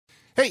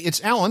Hey,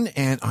 it's Alan,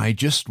 and I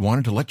just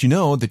wanted to let you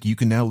know that you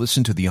can now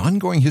listen to the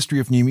ongoing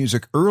history of new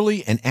music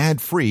early and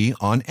ad-free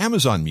on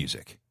Amazon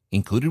Music,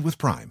 included with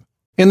Prime.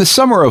 In the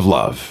summer of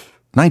love,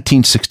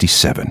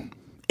 1967,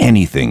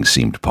 anything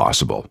seemed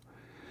possible.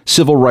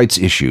 Civil rights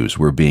issues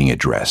were being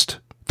addressed.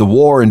 The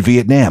war in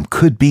Vietnam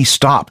could be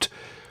stopped.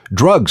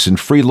 Drugs and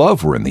free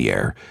love were in the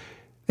air,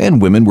 and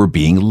women were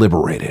being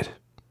liberated.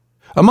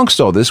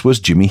 Amongst all this was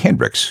Jimi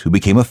Hendrix, who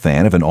became a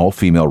fan of an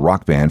all-female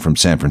rock band from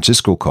San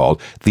Francisco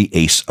called the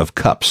Ace of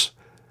Cups.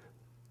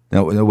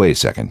 Now, wait a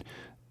second.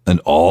 An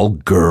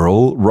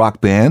all-girl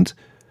rock band?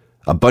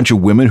 A bunch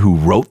of women who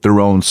wrote their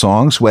own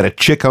songs, who had a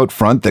chick out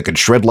front that could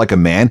shred like a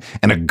man,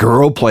 and a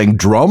girl playing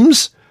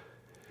drums?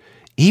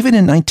 Even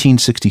in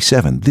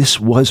 1967, this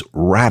was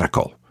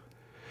radical.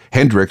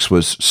 Hendrix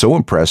was so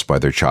impressed by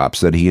their chops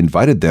that he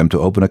invited them to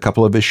open a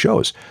couple of his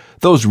shows.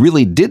 Those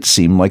really did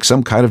seem like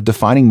some kind of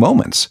defining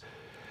moments.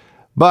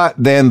 But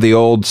then the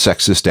old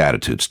sexist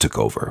attitudes took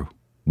over.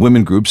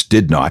 Women groups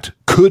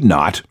could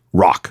not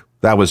rock.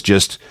 That was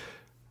just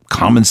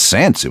common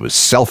sense. It was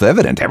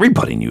self-evident.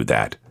 Everybody knew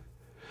that.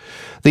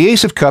 The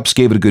Ace of Cups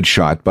gave it a good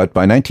shot, but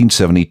by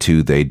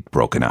 1972 they'd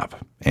broken up.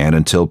 And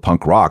until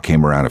punk rock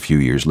came around a few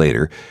years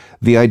later,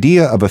 the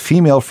idea of a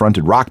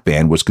female-fronted rock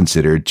band was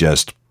considered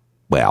just,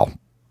 well,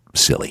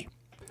 silly.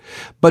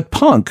 But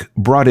punk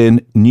brought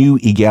in new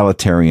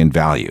egalitarian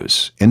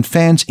values, and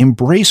fans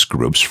embraced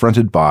groups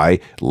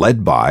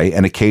led by,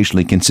 and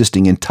occasionally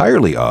consisting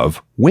entirely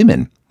of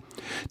women.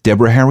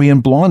 Deborah Harry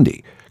and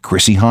Blondie,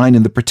 Chrissie Hynde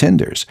and the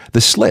Pretenders,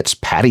 the Slits,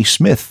 Patti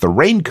Smith, the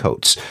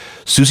Raincoats,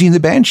 Susie and the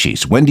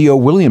Banshees, Wendy O.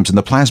 Williams and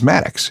the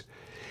Plasmatics.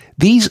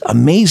 These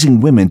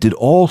amazing women did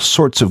all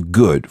sorts of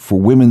good for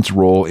women's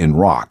role in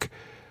rock.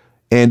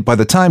 And by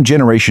the time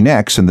Generation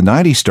X and the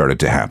 90s started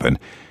to happen,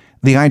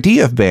 the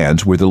idea of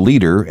bands where the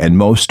leader and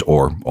most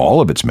or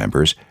all of its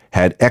members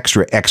had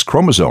extra X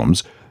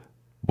chromosomes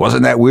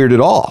wasn't that weird at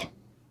all.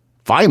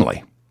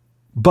 Finally.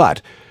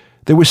 But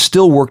there was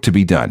still work to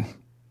be done.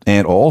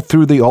 And all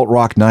through the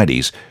alt-rock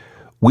 90s,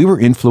 we were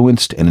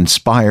influenced and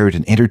inspired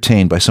and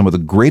entertained by some of the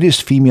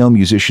greatest female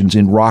musicians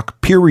in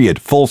rock,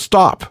 period, full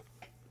stop.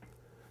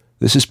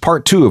 This is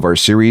part 2 of our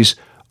series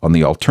on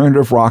the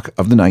alternative rock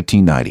of the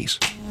 1990s.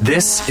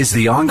 This is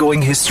the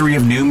ongoing history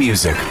of new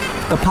music,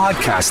 the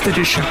podcast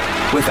edition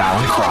with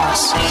Alan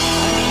Cross.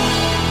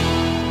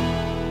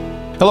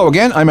 Hello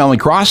again, I'm Alan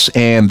Cross,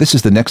 and this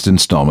is the next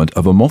installment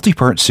of a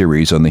multi-part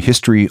series on the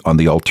history on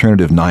the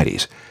alternative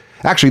 90s.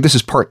 Actually, this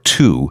is part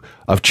 2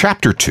 of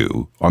chapter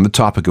 2 on the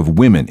topic of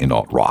women in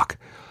alt-rock.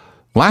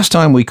 Last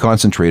time we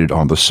concentrated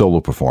on the solo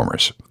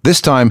performers.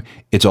 This time,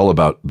 it's all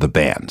about the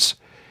bands.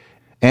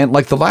 And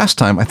like the last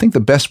time, I think the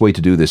best way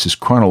to do this is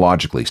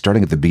chronologically,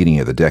 starting at the beginning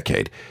of the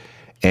decade.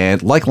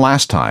 And like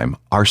last time,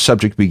 our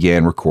subject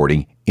began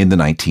recording in the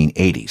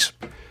 1980s.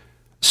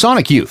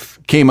 Sonic Youth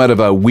came out of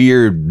a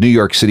weird New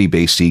York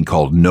City-based scene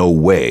called No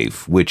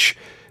Wave, which,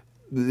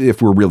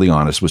 if we're really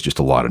honest, was just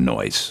a lot of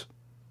noise.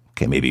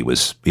 Okay, maybe it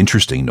was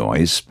interesting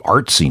noise,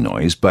 artsy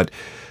noise, but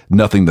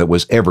nothing that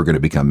was ever going to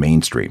become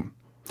mainstream.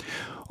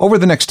 Over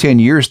the next 10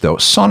 years, though,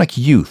 Sonic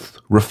Youth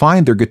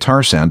refined their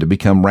guitar sound to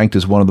become ranked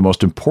as one of the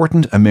most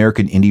important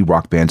American indie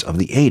rock bands of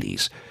the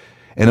 80s.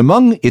 And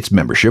among its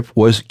membership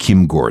was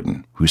Kim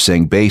Gordon, who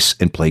sang bass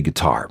and played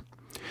guitar.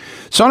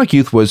 Sonic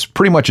Youth was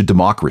pretty much a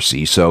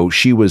democracy, so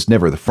she was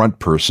never the front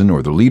person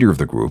or the leader of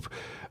the group,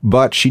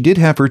 but she did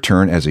have her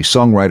turn as a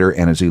songwriter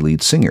and as a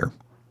lead singer.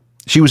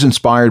 She was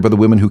inspired by the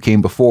women who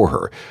came before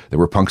her. There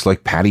were punks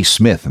like Patti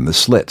Smith and the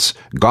Slits,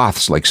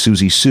 goths like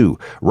Susie Sue,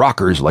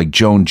 rockers like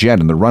Joan Jett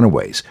and the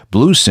Runaways,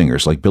 blues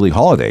singers like Billie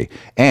Holiday,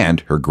 and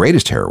her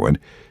greatest heroine,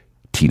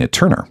 Tina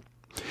Turner.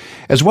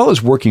 As well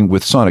as working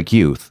with Sonic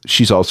Youth,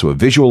 she's also a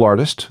visual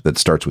artist that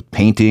starts with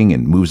painting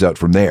and moves out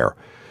from there.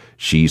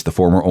 She's the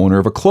former owner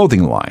of a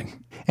clothing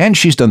line, and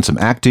she's done some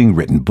acting,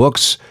 written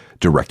books,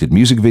 directed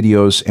music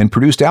videos, and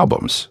produced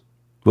albums.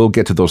 We'll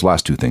get to those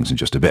last two things in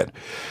just a bit.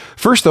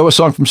 First, though, a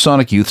song from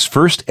Sonic Youth's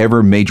first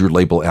ever major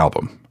label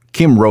album.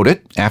 Kim wrote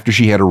it after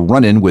she had a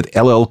run-in with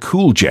LL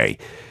Cool J.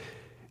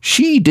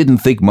 She didn't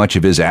think much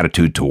of his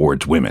attitude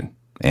towards women.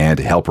 And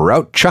to help her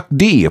out, Chuck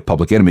D of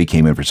Public Enemy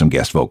came in for some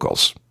guest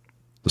vocals.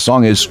 The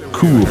song is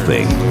Cool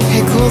Thing.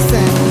 Hey, cool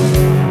thing,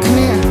 come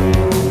here.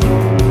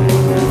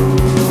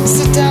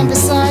 Sit down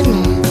beside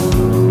me.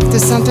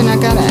 There's something I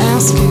gotta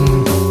ask you.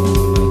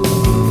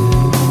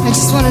 I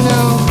just wanna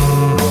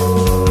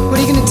know, what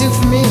are you gonna do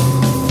for me?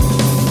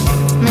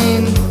 I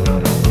mean,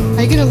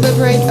 are you gonna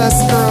liberate us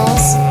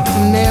girls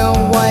from male,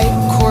 white,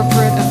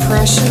 corporate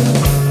oppression?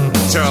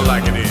 Tell it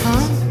like it is.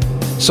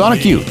 Huh?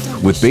 Sonic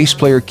Youth, with bass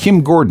player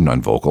Kim Gordon on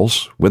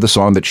vocals, with a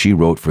song that she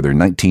wrote for their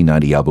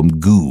 1990 album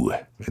Goo,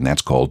 and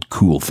that's called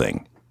Cool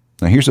Thing.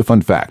 Now here's a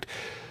fun fact.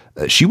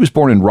 She was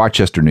born in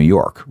Rochester, New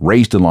York,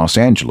 raised in Los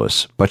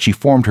Angeles, but she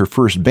formed her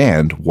first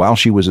band while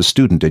she was a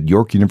student at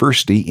York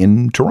University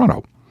in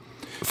Toronto.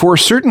 For a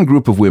certain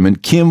group of women,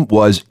 Kim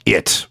was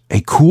it.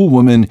 A cool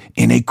woman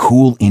in a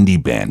cool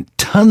indie band.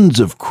 Tons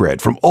of cred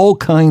from all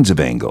kinds of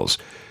angles.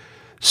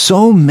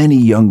 So many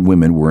young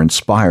women were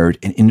inspired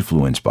and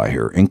influenced by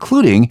her,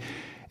 including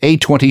a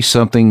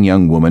 20-something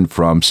young woman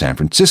from San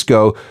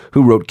Francisco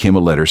who wrote Kim a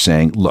letter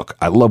saying, "Look,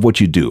 I love what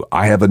you do.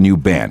 I have a new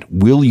band.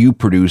 Will you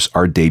produce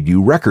our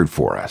debut record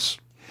for us?"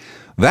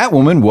 That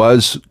woman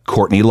was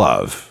Courtney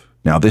Love.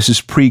 Now, this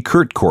is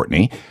pre-Kurt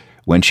Courtney,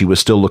 when she was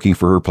still looking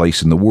for her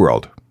place in the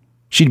world.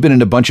 She'd been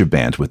in a bunch of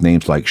bands with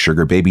names like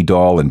Sugar Baby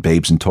Doll and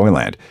Babes in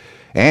Toyland,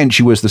 and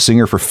she was the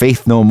singer for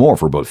Faith No More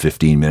for about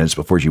 15 minutes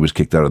before she was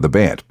kicked out of the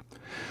band.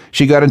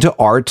 She got into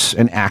art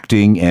and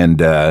acting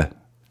and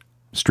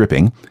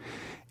stripping,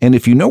 and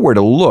if you know where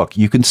to look,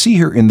 you can see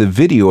her in the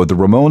video the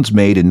Ramones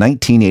made in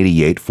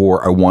 1988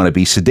 for I Wanna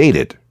Be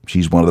Sedated.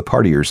 She's one of the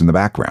partiers in the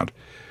background.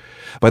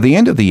 By the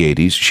end of the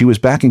 80s, she was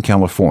back in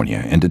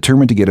California and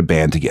determined to get a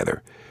band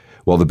together.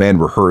 While the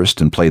band rehearsed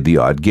and played the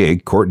odd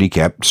gig, Courtney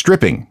kept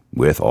stripping,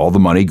 with all the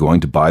money going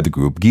to buy the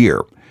group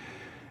gear.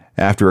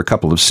 After a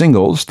couple of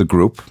singles, the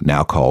group,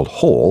 now called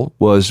Hole,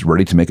 was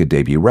ready to make a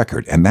debut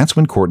record, and that's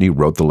when Courtney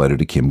wrote the letter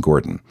to Kim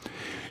Gordon.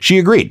 She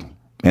agreed,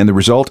 and the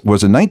result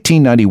was a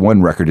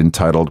 1991 record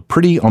entitled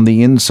Pretty on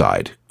the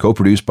Inside,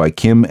 co-produced by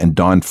Kim and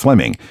Don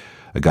Fleming,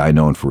 a guy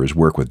known for his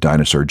work with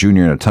Dinosaur Jr.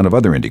 and a ton of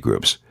other indie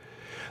groups.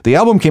 The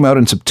album came out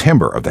in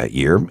September of that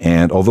year,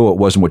 and although it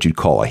wasn't what you'd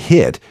call a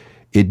hit,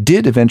 it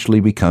did eventually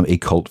become a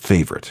cult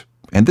favorite.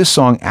 And this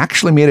song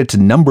actually made it to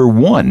number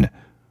 1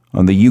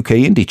 on the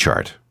UK indie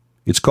chart.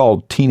 It's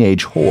called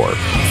Teenage Whore.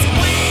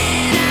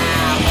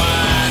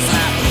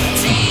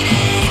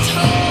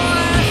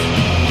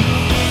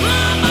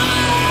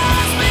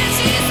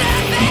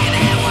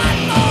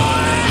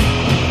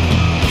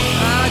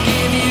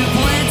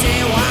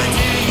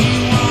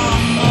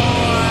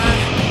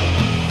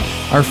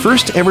 Our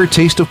first ever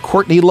taste of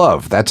Courtney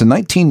Love. That's a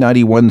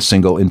 1991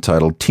 single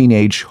entitled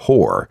Teenage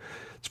Whore.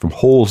 It's from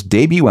Hole's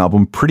debut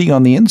album Pretty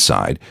on the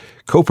Inside,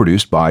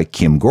 co-produced by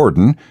Kim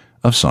Gordon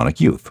of Sonic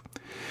Youth.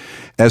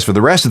 As for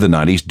the rest of the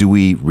 90s, do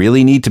we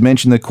really need to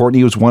mention that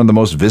Courtney was one of the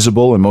most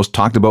visible and most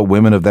talked about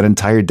women of that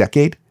entire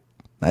decade?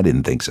 I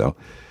didn't think so.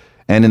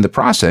 And in the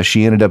process,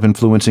 she ended up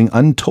influencing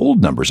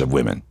untold numbers of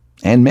women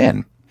and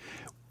men.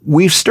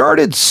 We've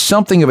started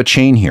something of a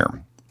chain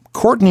here.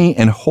 Courtney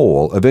and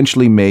Hole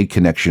eventually made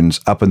connections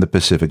up in the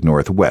Pacific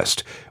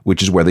Northwest,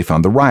 which is where they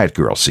found the Riot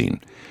Grrrl scene.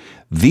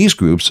 These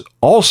groups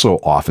also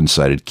often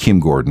cited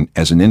Kim Gordon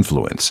as an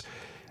influence.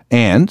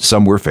 And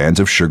some were fans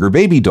of Sugar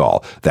Baby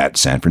Doll, that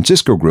San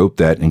Francisco group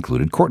that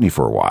included Courtney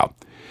for a while.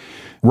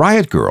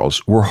 Riot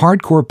Grrrls were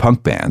hardcore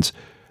punk bands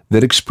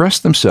that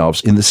expressed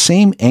themselves in the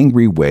same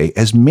angry way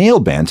as male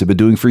bands have been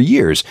doing for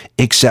years,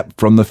 except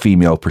from the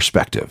female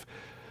perspective.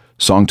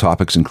 Song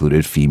topics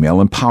included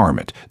female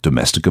empowerment,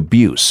 domestic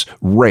abuse,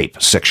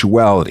 rape,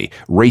 sexuality,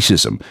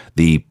 racism,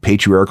 the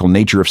patriarchal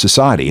nature of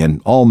society,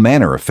 and all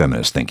manner of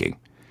feminist thinking.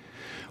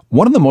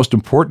 One of the most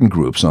important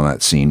groups on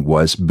that scene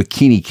was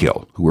Bikini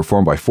Kill, who were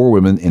formed by 4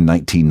 women in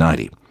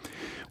 1990.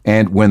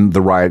 And when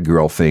the Riot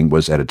Grrrl thing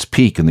was at its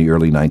peak in the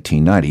early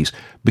 1990s,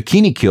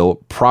 Bikini Kill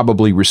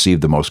probably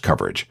received the most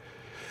coverage.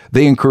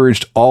 They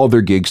encouraged all their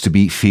gigs to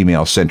be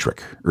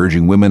female-centric,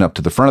 urging women up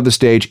to the front of the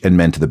stage and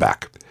men to the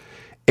back.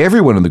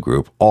 Everyone in the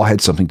group all had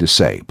something to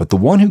say, but the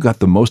one who got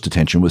the most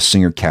attention was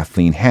singer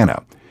Kathleen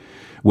Hanna.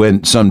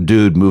 When some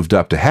dude moved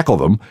up to heckle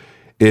them,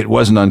 it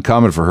wasn't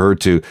uncommon for her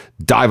to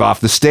dive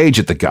off the stage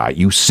at the guy.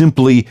 You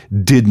simply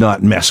did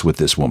not mess with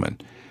this woman.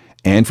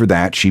 And for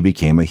that, she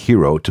became a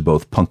hero to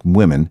both punk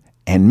women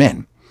and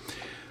men.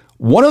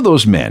 One of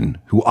those men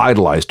who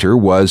idolized her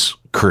was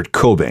Kurt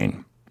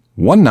Cobain.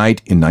 One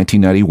night in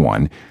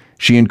 1991,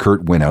 she and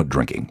Kurt went out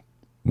drinking.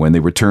 When they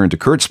returned to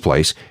Kurt's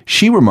place,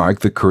 she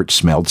remarked that Kurt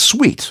smelled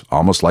sweet,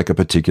 almost like a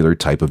particular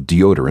type of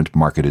deodorant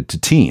marketed to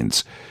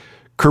teens.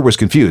 Kurt was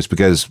confused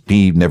because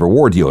he never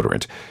wore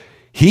deodorant.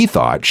 He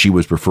thought she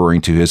was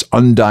referring to his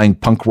undying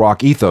punk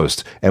rock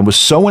ethos and was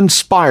so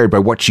inspired by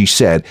what she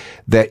said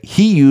that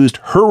he used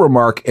her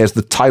remark as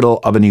the title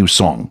of a new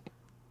song.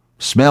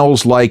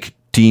 Smells like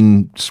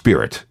Teen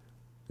Spirit.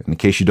 In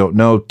case you don't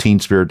know,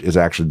 Teen Spirit is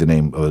actually the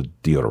name of a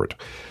deodorant.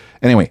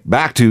 Anyway,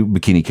 back to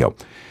Bikini Kill.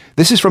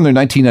 This is from their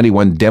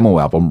 1991 demo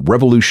album,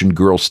 Revolution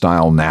Girl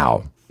Style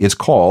Now. It's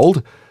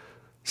called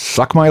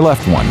Suck My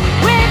Left One.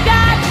 We've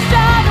got to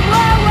show the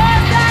world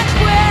we're that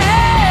queer.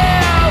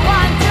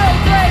 1, 2,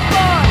 3,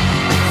 4.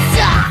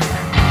 Suck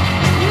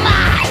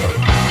my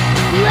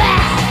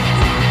left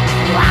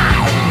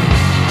one.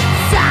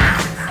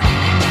 Suck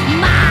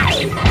my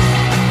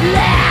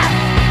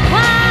left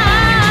one.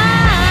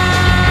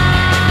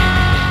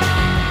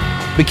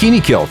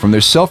 Bikini Kill from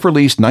their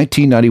self-released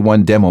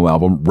 1991 demo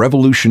album,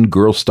 Revolution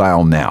Girl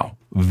Style Now.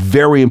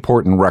 Very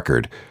important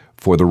record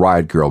for the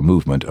Riot Grrrl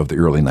movement of the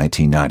early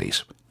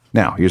 1990s.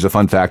 Now, here's a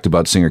fun fact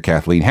about singer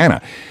Kathleen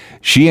Hanna.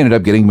 She ended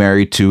up getting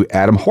married to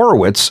Adam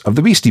Horowitz of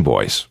the Beastie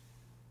Boys.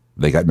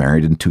 They got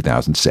married in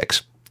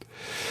 2006.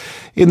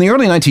 In the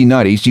early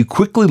 1990s, you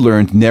quickly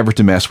learned never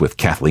to mess with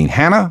Kathleen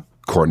Hanna,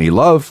 Courtney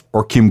Love,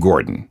 or Kim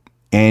Gordon.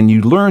 And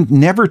you learned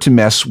never to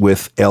mess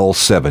with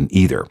L7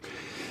 either.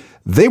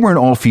 They were an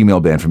all-female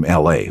band from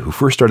LA who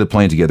first started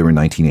playing together in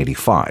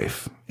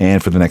 1985.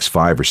 And for the next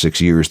 5 or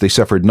 6 years, they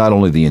suffered not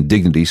only the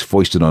indignities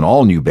foisted on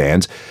all new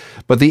bands,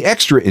 but the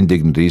extra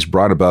indignities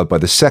brought about by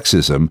the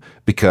sexism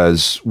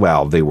because,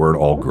 well, they were an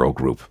all-girl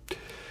group.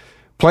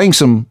 Playing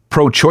some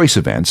pro-choice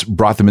events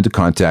brought them into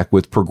contact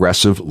with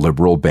progressive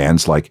liberal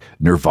bands like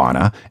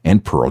Nirvana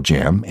and Pearl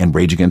Jam and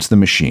Rage Against the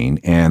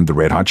Machine and the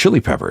Red Hot Chili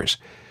Peppers.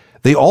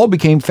 They all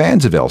became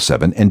fans of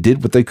L7 and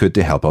did what they could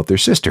to help out their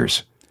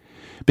sisters.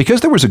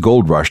 Because there was a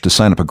gold rush to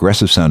sign up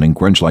aggressive-sounding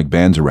grunge-like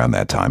bands around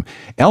that time,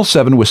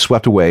 L7 was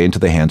swept away into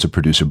the hands of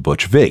producer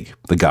Butch Vig,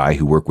 the guy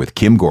who worked with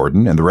Kim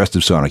Gordon and the rest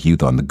of Sonic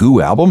Youth on the Goo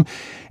album,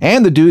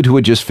 and the dude who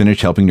had just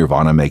finished helping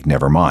Nirvana make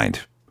Nevermind.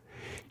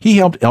 He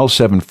helped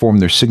L7 form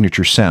their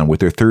signature sound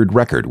with their third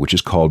record, which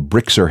is called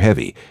Bricks Are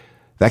Heavy.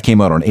 That came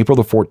out on April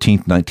the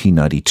 14th,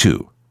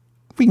 1992.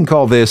 We can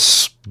call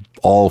this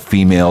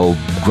all-female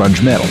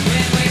grunge metal.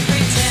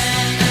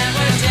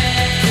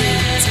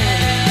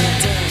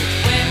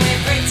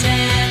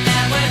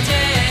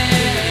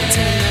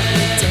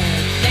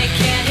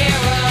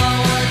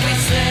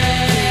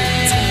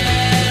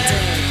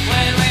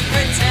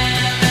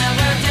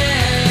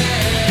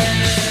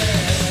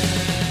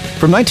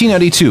 From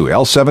 1992,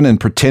 L7 and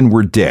Pretend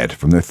We're Dead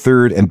from their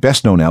third and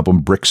best-known album,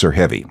 Bricks Are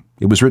Heavy.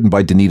 It was written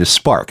by Danita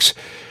Sparks,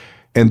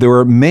 and there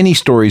are many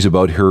stories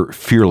about her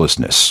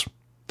fearlessness.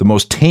 The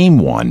most tame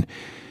one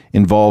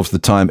involves the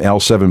time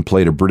L7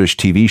 played a British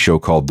TV show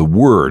called The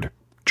Word.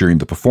 During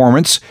the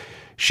performance,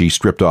 she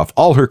stripped off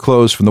all her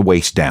clothes from the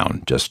waist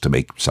down, just to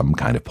make some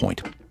kind of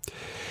point.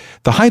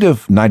 The height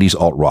of 90s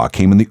alt-rock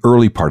came in the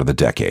early part of the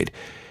decade,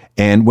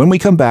 and when we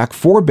come back,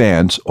 4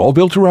 bands, all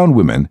built around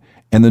women,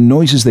 and the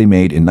noises they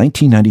made in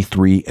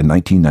 1993 and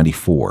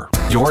 1994.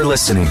 You're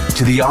listening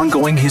to The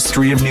Ongoing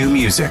History of New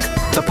Music,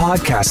 the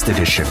podcast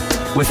edition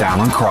with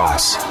Alan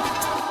Cross.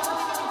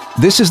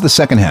 This is the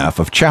second half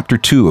of Chapter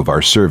 2 of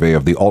our survey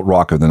of the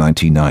alt-rock of the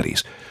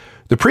 1990s.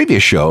 The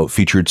previous show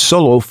featured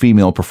solo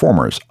female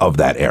performers of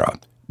that era.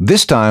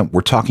 This time,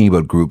 we're talking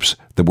about groups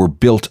that were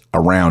built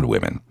around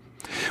women.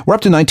 We're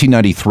up to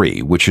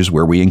 1993, which is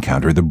where we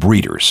encounter the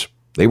Breeders.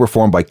 They were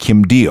formed by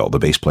Kim Deal, the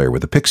bass player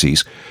with the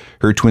Pixies,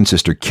 her twin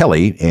sister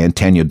Kelly, and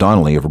Tanya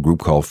Donnelly of a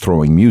group called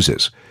Throwing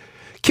Muses.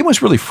 Kim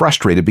was really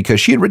frustrated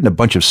because she had written a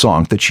bunch of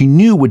songs that she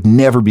knew would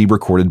never be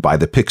recorded by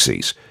the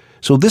Pixies,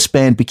 so this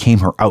band became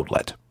her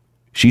outlet.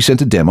 She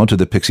sent a demo to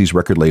the Pixies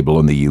record label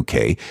in the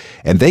UK,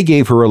 and they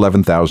gave her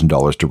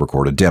 $11,000 to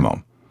record a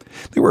demo.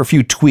 There were a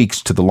few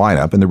tweaks to the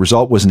lineup, and the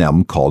result was an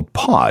album called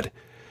Pod.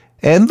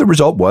 And the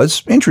result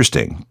was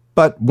interesting,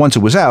 but once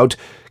it was out,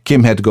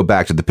 Kim had to go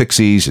back to the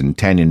Pixies, and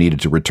Tanya needed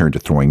to return to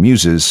Throwing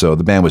Muses, so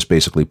the band was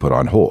basically put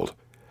on hold.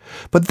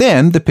 But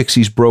then the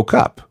Pixies broke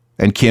up,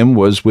 and Kim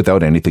was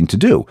without anything to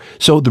do,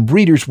 so the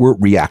Breeders were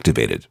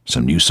reactivated.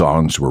 Some new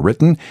songs were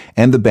written,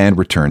 and the band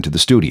returned to the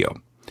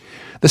studio.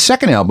 The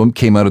second album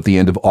came out at the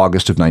end of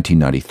August of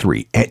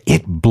 1993, and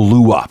it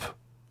blew up.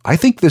 I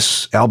think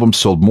this album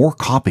sold more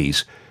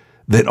copies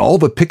than all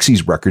the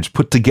Pixies records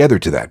put together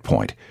to that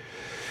point.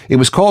 It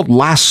was called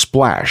Last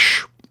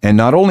Splash, and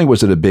not only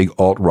was it a big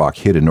alt-rock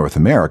hit in North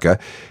America,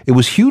 it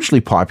was hugely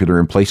popular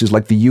in places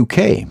like the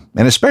UK,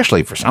 and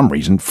especially, for some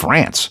reason,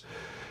 France.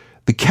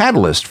 The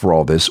catalyst for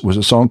all this was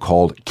a song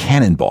called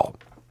Cannonball,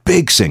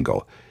 big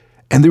single,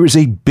 and there is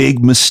a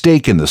big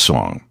mistake in the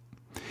song.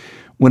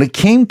 When it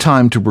came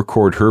time to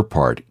record her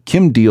part,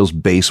 Kim Deal's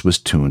bass was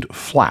tuned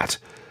flat.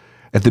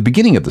 At the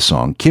beginning of the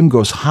song, Kim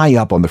goes high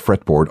up on the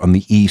fretboard on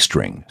the E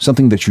string,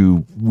 something that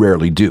you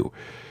rarely do.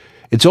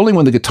 It's only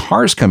when the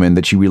guitars come in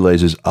that she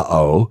realizes,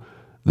 uh-oh,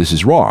 this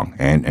is wrong,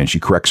 and she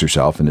corrects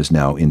herself and is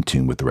now in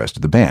tune with the rest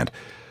of the band.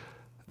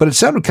 But it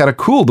sounded kind of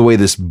cool the way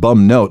this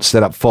bum note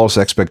set up false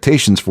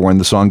expectations for when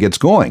the song gets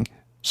going.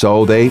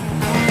 So they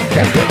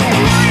kept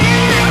it.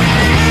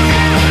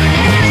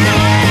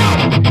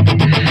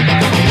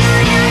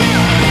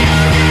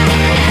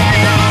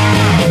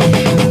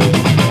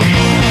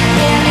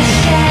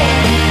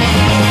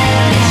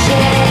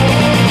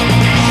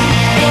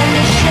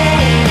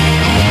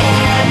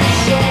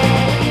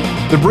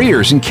 The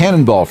Breeders and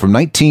Cannonball from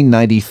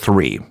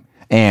 1993.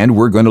 And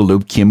we're going to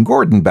loop Kim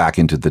Gordon back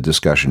into the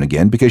discussion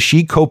again because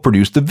she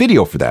co-produced the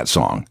video for that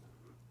song.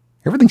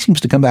 Everything seems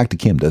to come back to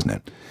Kim, doesn't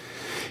it?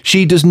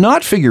 She does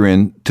not figure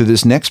into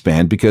this next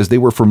band because they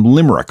were from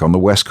Limerick on the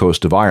west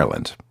coast of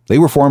Ireland. They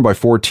were formed by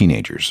 4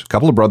 teenagers, a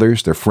couple of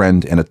brothers, their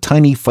friend, and a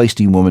tiny,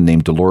 feisty woman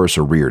named Dolores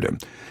O'Riordan.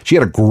 She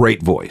had a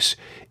great voice.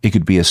 It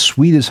could be as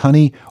sweet as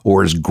honey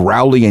or as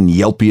growly and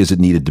yelpy as it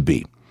needed to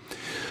be.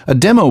 A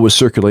demo was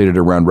circulated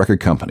around record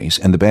companies,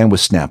 and the band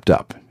was snapped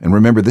up. And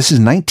remember, this is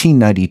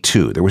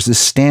 1992. There was this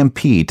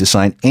stampede to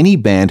sign any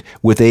band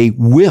with a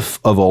whiff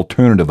of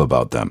alternative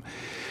about them.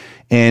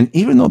 And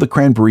even though the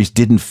Cranberries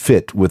didn't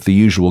fit with the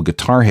usual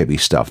guitar-heavy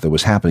stuff that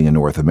was happening in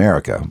North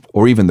America,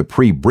 or even the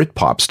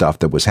pre-Britpop stuff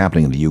that was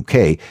happening in the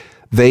UK,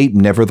 they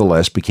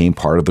nevertheless became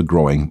part of the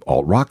growing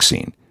alt-rock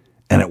scene.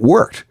 And it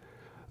worked.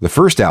 The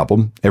first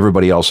album,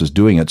 Everybody Else Is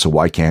Doing It, So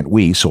Why Can't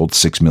We, sold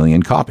 6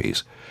 million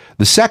copies.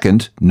 The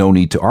second, No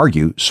Need to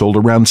Argue, sold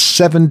around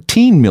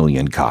 17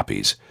 million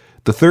copies.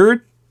 The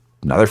third,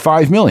 another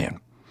 5 million.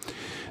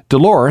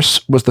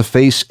 Dolores was the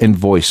face and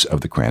voice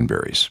of the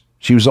Cranberries.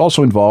 She was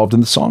also involved in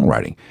the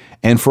songwriting,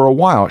 and for a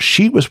while,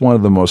 she was one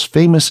of the most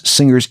famous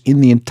singers in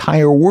the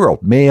entire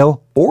world,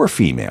 male or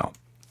female.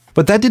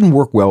 But that didn't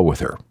work well with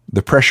her.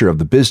 The pressure of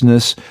the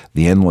business,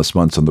 the endless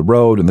months on the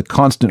road, and the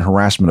constant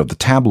harassment of the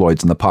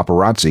tabloids and the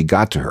paparazzi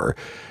got to her,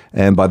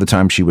 and by the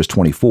time she was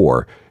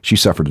 24, she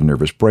suffered a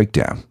nervous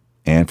breakdown.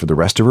 And for the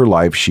rest of her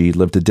life, she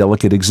lived a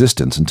delicate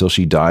existence until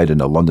she died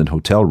in a London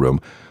hotel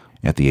room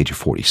at the age of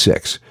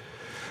 46.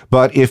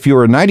 But if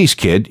you're a 90s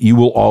kid, you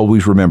will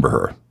always remember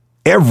her.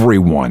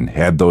 Everyone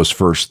had those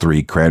first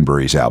 3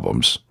 Cranberries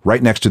albums,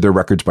 right next to their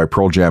records by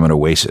Pearl Jam and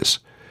Oasis.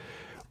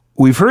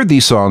 We've heard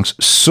these songs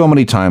so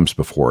many times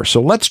before, so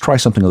let's try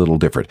something a little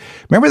different.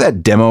 Remember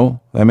that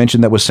demo I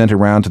mentioned that was sent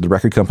around to the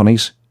record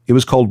companies? It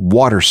was called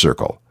Water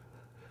Circle.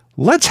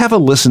 Let's have a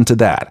listen to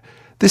that.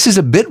 This is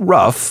a bit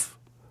rough,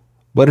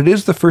 but it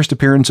is the first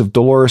appearance of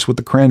Dolores with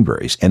the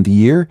Cranberries, and the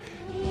year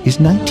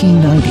is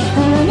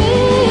 1990.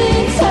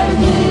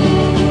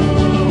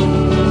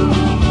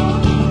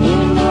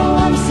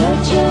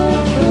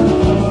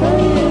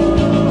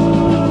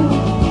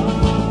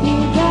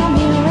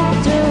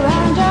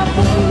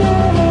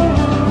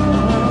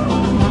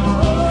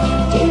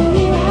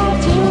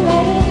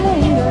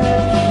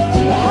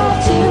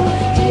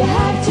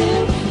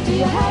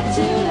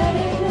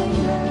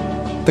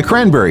 The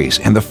Cranberries,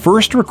 and the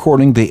first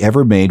recording they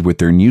ever made with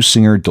their new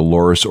singer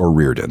Dolores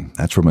O'Riordan.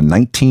 That's from a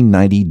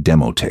 1990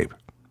 demo tape.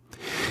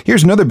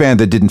 Here's another band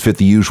that didn't fit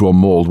the usual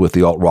mold with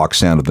the alt-rock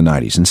sound of the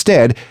 90s.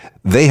 Instead,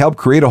 they helped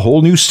create a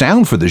whole new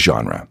sound for the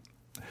genre.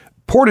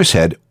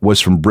 Portishead was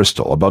from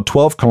Bristol, about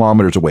 12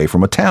 kilometers away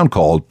from a town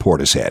called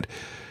Portishead.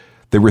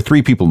 There were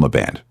 3 people in the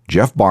band: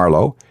 Jeff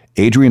Barlow,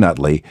 Adrian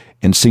Utley,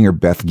 and singer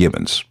Beth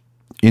Gibbons.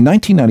 In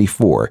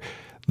 1994,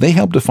 they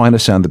helped define a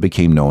sound that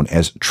became known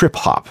as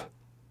trip-hop.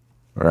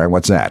 All right,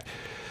 what's that?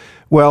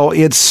 Well,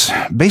 it's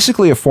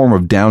basically a form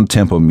of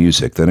down-tempo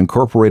music that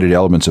incorporated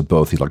elements of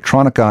both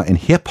electronica and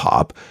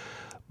hip-hop,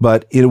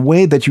 but in a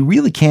way that you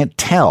really can't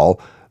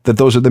tell that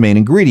those are the main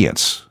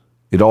ingredients.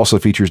 It also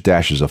features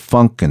dashes of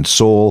funk and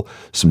soul,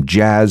 some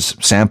jazz,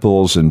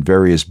 samples, and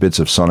various bits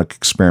of sonic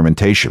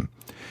experimentation.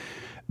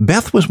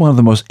 Beth was one of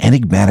the most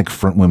enigmatic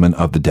frontwomen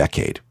of the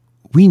decade.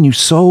 We knew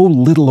so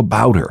little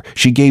about her.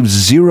 She gave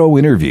 0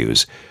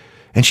 interviews,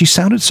 and she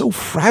sounded so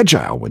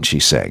fragile when she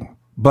sang.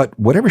 But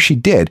whatever she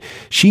did,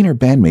 she and her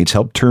bandmates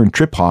helped turn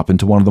trip-hop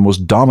into one of the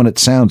most dominant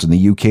sounds in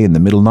the UK in the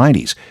middle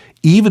 90s,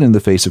 even in the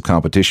face of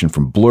competition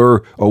from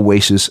Blur,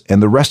 Oasis,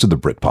 and the rest of the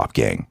Britpop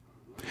gang.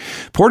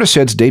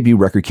 Portishead's debut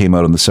record came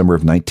out in the summer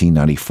of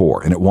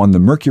 1994, and it won the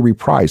Mercury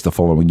Prize the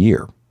following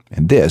year.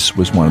 And this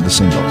was one of the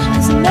singles.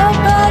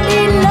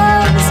 Nobody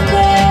loves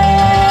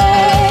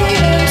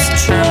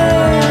Grace True.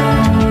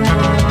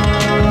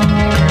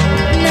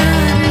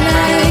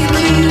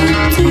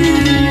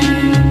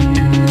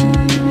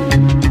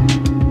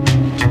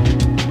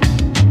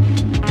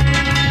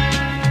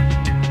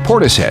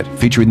 Portishead,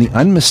 featuring the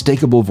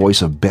unmistakable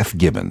voice of Beth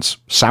Gibbons,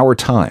 Sour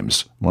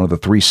Times, one of the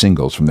 3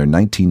 singles from their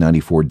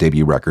 1994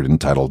 debut record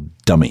entitled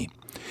Dummy.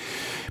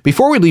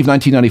 Before we leave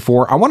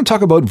 1994, I want to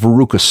talk about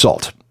Veruca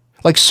Salt.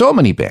 Like so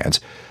many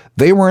bands,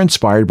 they were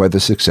inspired by the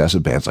success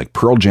of bands like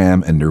Pearl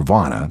Jam and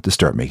Nirvana to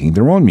start making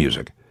their own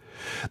music.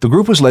 The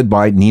group was led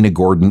by Nina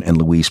Gordon and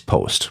Louise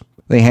Post.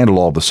 They handled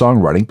all the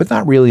songwriting, but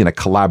not really in a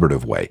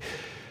collaborative way.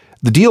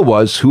 The deal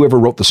was whoever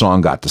wrote the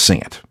song got to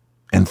sing it.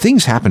 And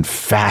things happened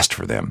fast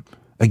for them.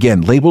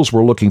 Again, labels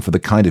were looking for the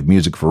kind of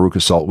music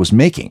Veruca Salt was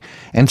making.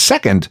 And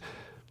second,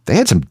 they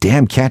had some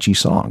damn catchy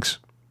songs.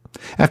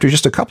 After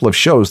just a couple of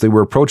shows, they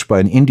were approached by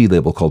an indie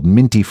label called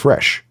Minty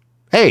Fresh.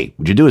 Hey,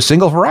 would you do a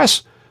single for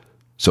us?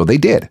 So they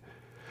did.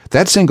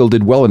 That single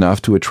did well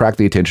enough to attract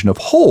the attention of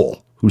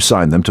Hole, who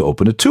signed them to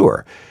open a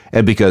tour.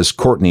 And because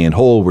Courtney and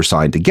Hole were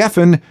signed to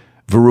Geffen,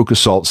 Veruca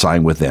Salt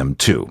signed with them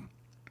too.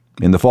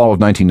 In the fall of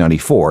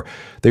 1994,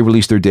 they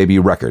released their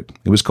debut record.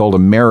 It was called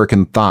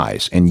American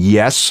Thighs. And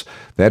yes,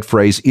 that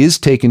phrase is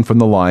taken from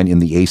the line in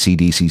the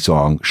AC/DC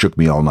song Shook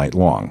Me All Night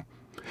Long.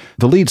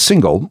 The lead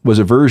single was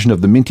a version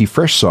of the Minty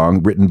Fresh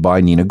song written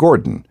by Nina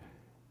Gordon.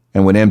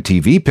 And when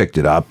MTV picked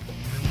it up,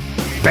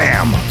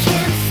 bam!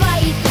 Can't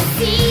fight the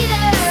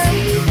cedar.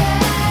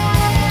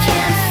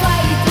 Can't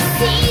fight the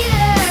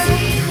cedar.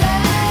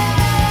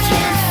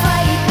 Can't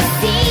fight the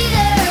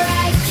cedar.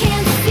 I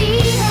can't see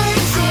her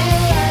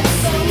till I'm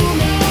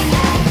foaming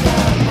at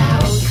the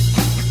mouth.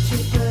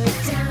 Keep her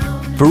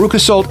down. Veruca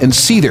Salt and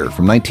Cedar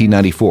from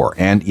 1994.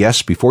 And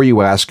yes, before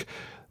you ask,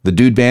 the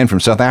dude band from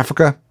South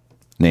Africa,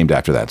 named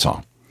after that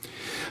song.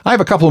 I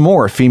have a couple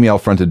more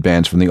female-fronted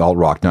bands from the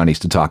alt-rock 90s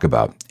to talk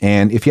about.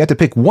 And if you had to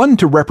pick one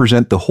to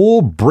represent the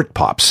whole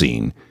Britpop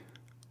scene,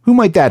 who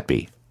might that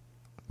be?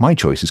 My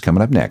choice is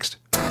coming up next.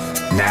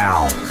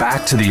 Now,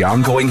 back to the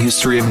ongoing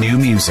history of new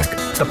music,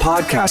 the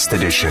podcast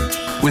edition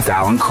with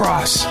Alan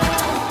Cross.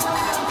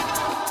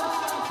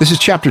 This is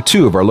chapter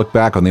 2 of our look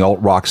back on the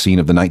alt-rock scene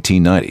of the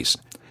 1990s.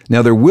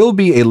 Now, there will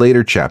be a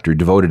later chapter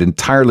devoted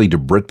entirely to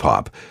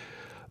Britpop,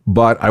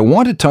 but I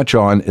want to touch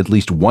on at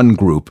least one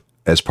group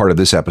as part of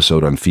this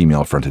episode on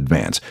female-fronted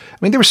bands. I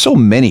mean, there were so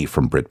many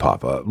from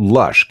Britpop,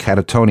 Lush,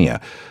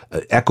 Catatonia,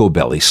 Echo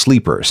Belly,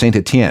 Sleeper, Saint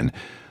Etienne,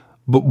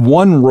 but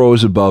one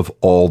rose above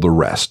all the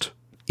rest,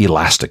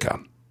 Elastica.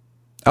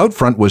 Out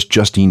front was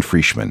Justine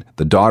Frischmann,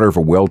 the daughter of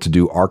a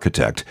well-to-do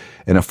architect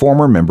and a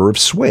former member of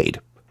Suede.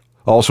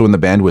 Also in the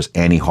band was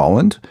Annie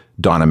Holland,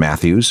 Donna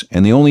Matthews,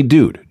 and the only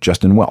dude,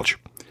 Justin Welch.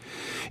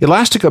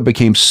 Elastica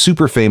became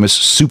super famous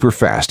super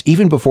fast,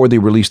 even before they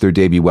released their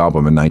debut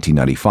album in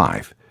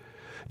 1995.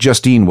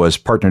 Justine was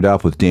partnered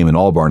up with Damon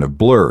Albarn of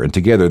Blur, and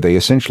together they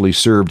essentially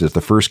served as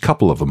the first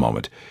couple of a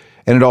moment.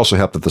 And it also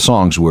helped that the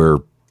songs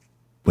were,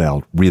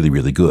 well, really,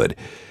 really good.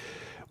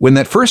 When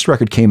that first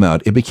record came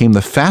out, it became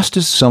the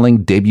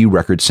fastest-selling debut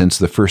record since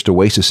the first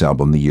Oasis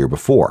album the year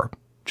before.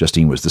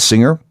 Justine was the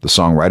singer, the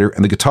songwriter,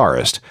 and the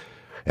guitarist.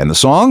 And the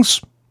songs?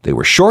 They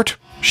were short,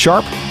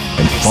 sharp,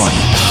 and fun.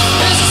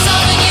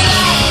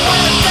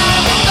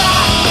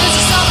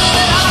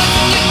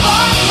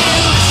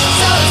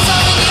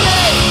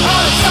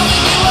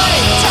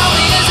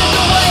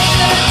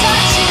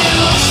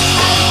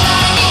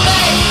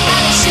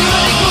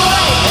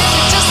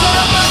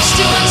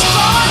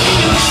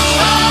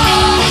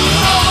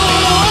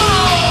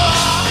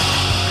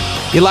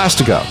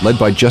 Elastica, led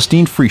by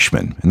Justine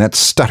Frischmann, and that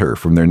stutter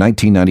from their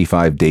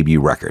 1995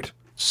 debut record.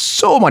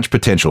 So much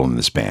potential in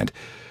this band.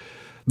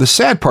 The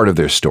sad part of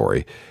their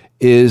story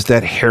is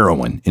that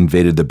heroin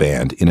invaded the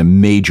band in a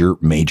major,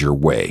 major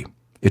way.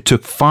 It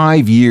took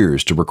 5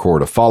 years to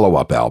record a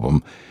follow-up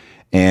album,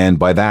 and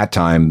by that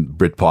time,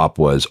 Britpop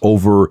was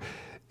over,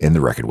 and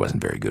the record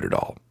wasn't very good at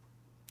all.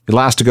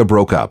 Elastica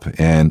broke up,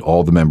 and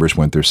all the members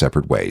went their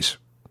separate ways.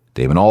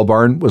 Damon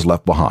Albarn was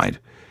left behind.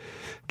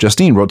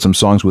 Justine wrote some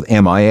songs with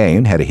MIA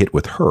and had a hit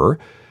with her.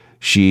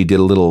 She did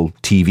a little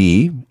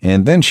TV,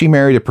 and then she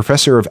married a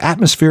professor of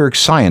atmospheric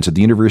science at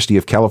the University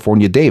of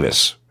California,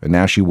 Davis, and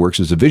now she works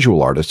as a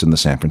visual artist in the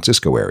San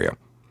Francisco area.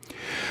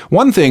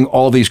 One thing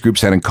all these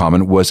groups had in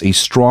common was a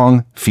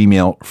strong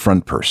female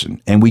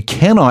frontperson, and we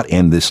cannot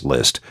end this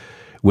list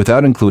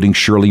without including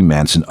Shirley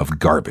Manson of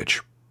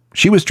Garbage.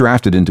 She was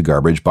drafted into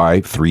Garbage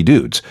by 3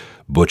 dudes,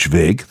 Butch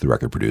Vig, the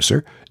record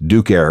producer,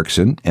 Duke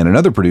Erickson, and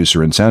another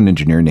producer and sound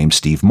engineer named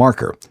Steve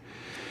Marker.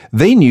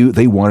 They knew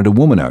they wanted a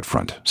woman out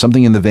front,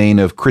 something in the vein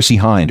of Chrissie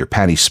Hynde or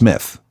Patti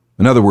Smith.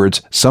 In other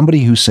words,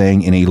 somebody who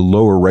sang in a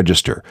lower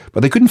register,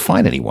 but they couldn't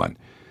find anyone.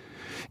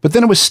 But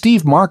then it was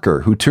Steve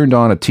Marker who turned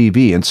on a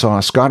TV and saw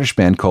a Scottish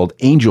band called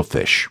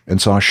Angelfish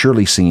and saw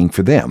Shirley singing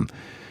for them.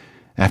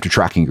 After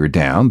tracking her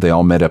down, they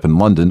all met up in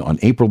London on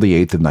April the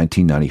 8th of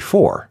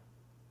 1994.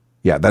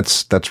 Yeah,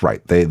 that's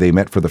right. They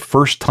met for the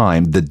first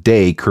time the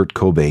day Kurt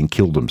Cobain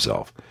killed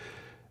himself.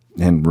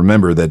 And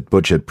remember that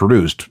Butch had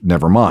produced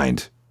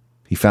Nevermind.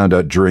 He found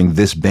out during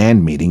this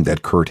band meeting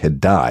that Kurt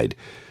had died.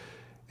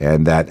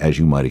 And that, as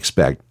you might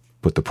expect,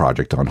 put the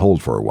project on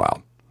hold for a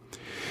while.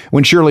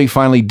 When Shirley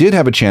finally did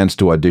have a chance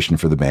to audition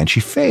for the band, she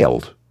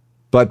failed.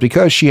 But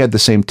because she had the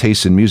same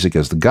tastes in music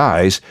as the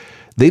guys,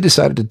 they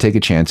decided to take a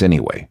chance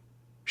anyway.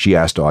 She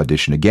asked to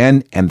audition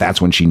again, and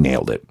that's when she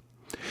nailed it.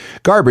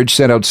 Garbage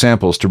sent out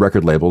samples to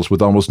record labels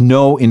with almost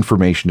no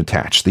information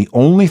attached. The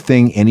only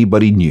thing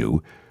anybody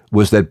knew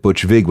was that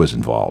Butch Vig was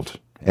involved.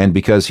 And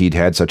because he'd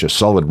had such a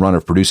solid run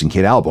of producing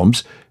hit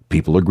albums,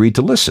 people agreed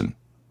to listen.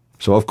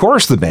 So of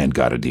course the band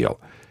got a deal.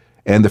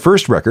 And the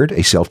first record,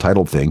 a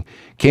self-titled thing,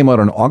 came out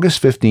on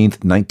August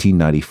 15th,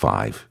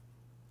 1995.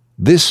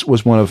 This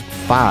was one of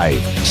 5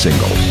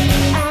 singles.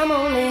 I'm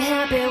only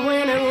happy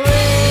when it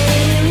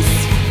rains.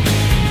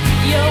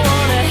 You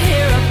wanna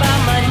hear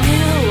about my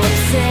new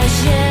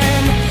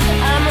obsession.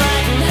 I'm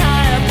riding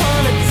high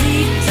upon a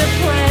deep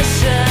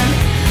depression.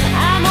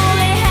 I'm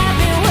only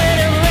happy when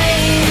it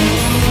rains.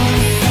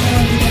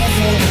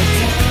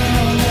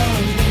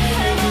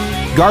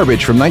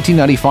 Garbage from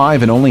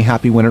 1995 and Only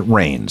Happy When It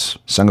Rains,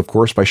 sung of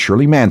course by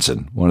Shirley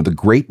Manson, one of the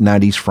great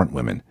 90s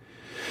frontwomen.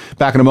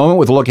 Back in a moment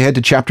with a look ahead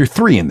to Chapter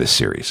 3 in this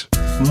series.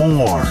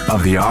 More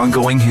of the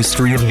ongoing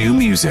history of new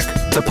music,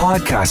 the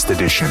podcast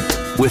edition,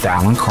 with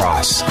Alan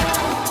Cross.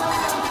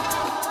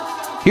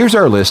 Here's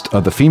our list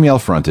of the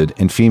female-fronted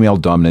and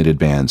female-dominated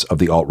bands of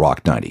the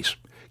alt-rock 90s.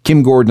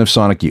 Kim Gordon of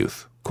Sonic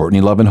Youth, Courtney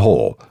Love and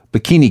Hole,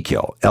 Bikini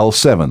Kill,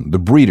 L7, The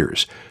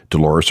Breeders,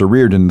 Dolores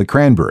O'Riordan and the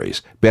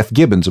Cranberries, Beth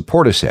Gibbons of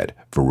Portishead,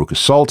 Veruca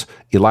Salt,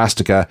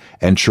 Elastica,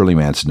 and Shirley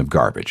Manson of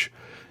Garbage.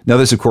 Now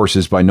this, of course,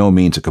 is by no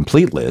means a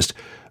complete list,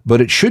 but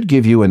it should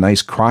give you a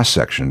nice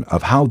cross-section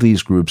of how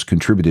these groups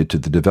contributed to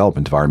the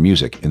development of our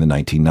music in the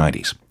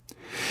 1990s.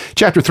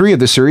 Chapter 3 of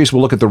this series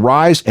will look at the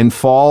rise and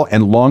fall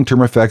and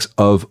long-term effects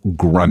of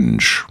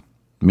grunge.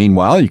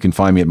 Meanwhile, you can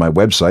find me at my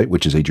website,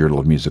 which is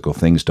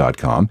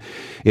ajournalofmusicalthings.com.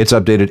 It's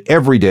updated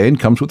every day and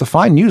comes with a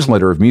fine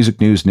newsletter of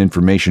music news and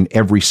information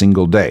every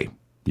single day.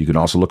 You can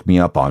also look me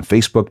up on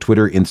Facebook,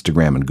 Twitter,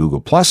 Instagram, and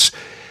Google+.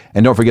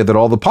 And don't forget that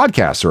all the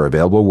podcasts are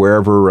available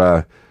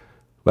wherever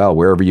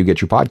you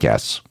get your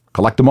podcasts.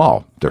 Collect them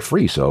all. They're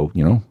free, so,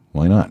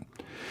 why not?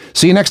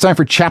 See you next time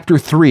for Chapter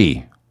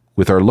 3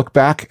 with our look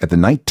back at the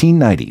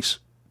 1990s.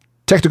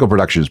 Technical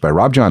productions by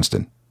Rob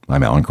Johnston.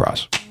 I'm Alan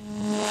Cross.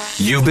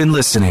 You've been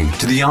listening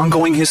to The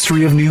Ongoing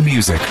History of New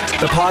Music,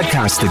 the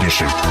podcast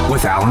edition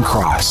with Alan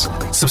Cross.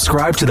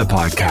 Subscribe to the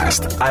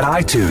podcast at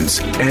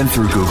iTunes and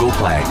through Google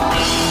Play.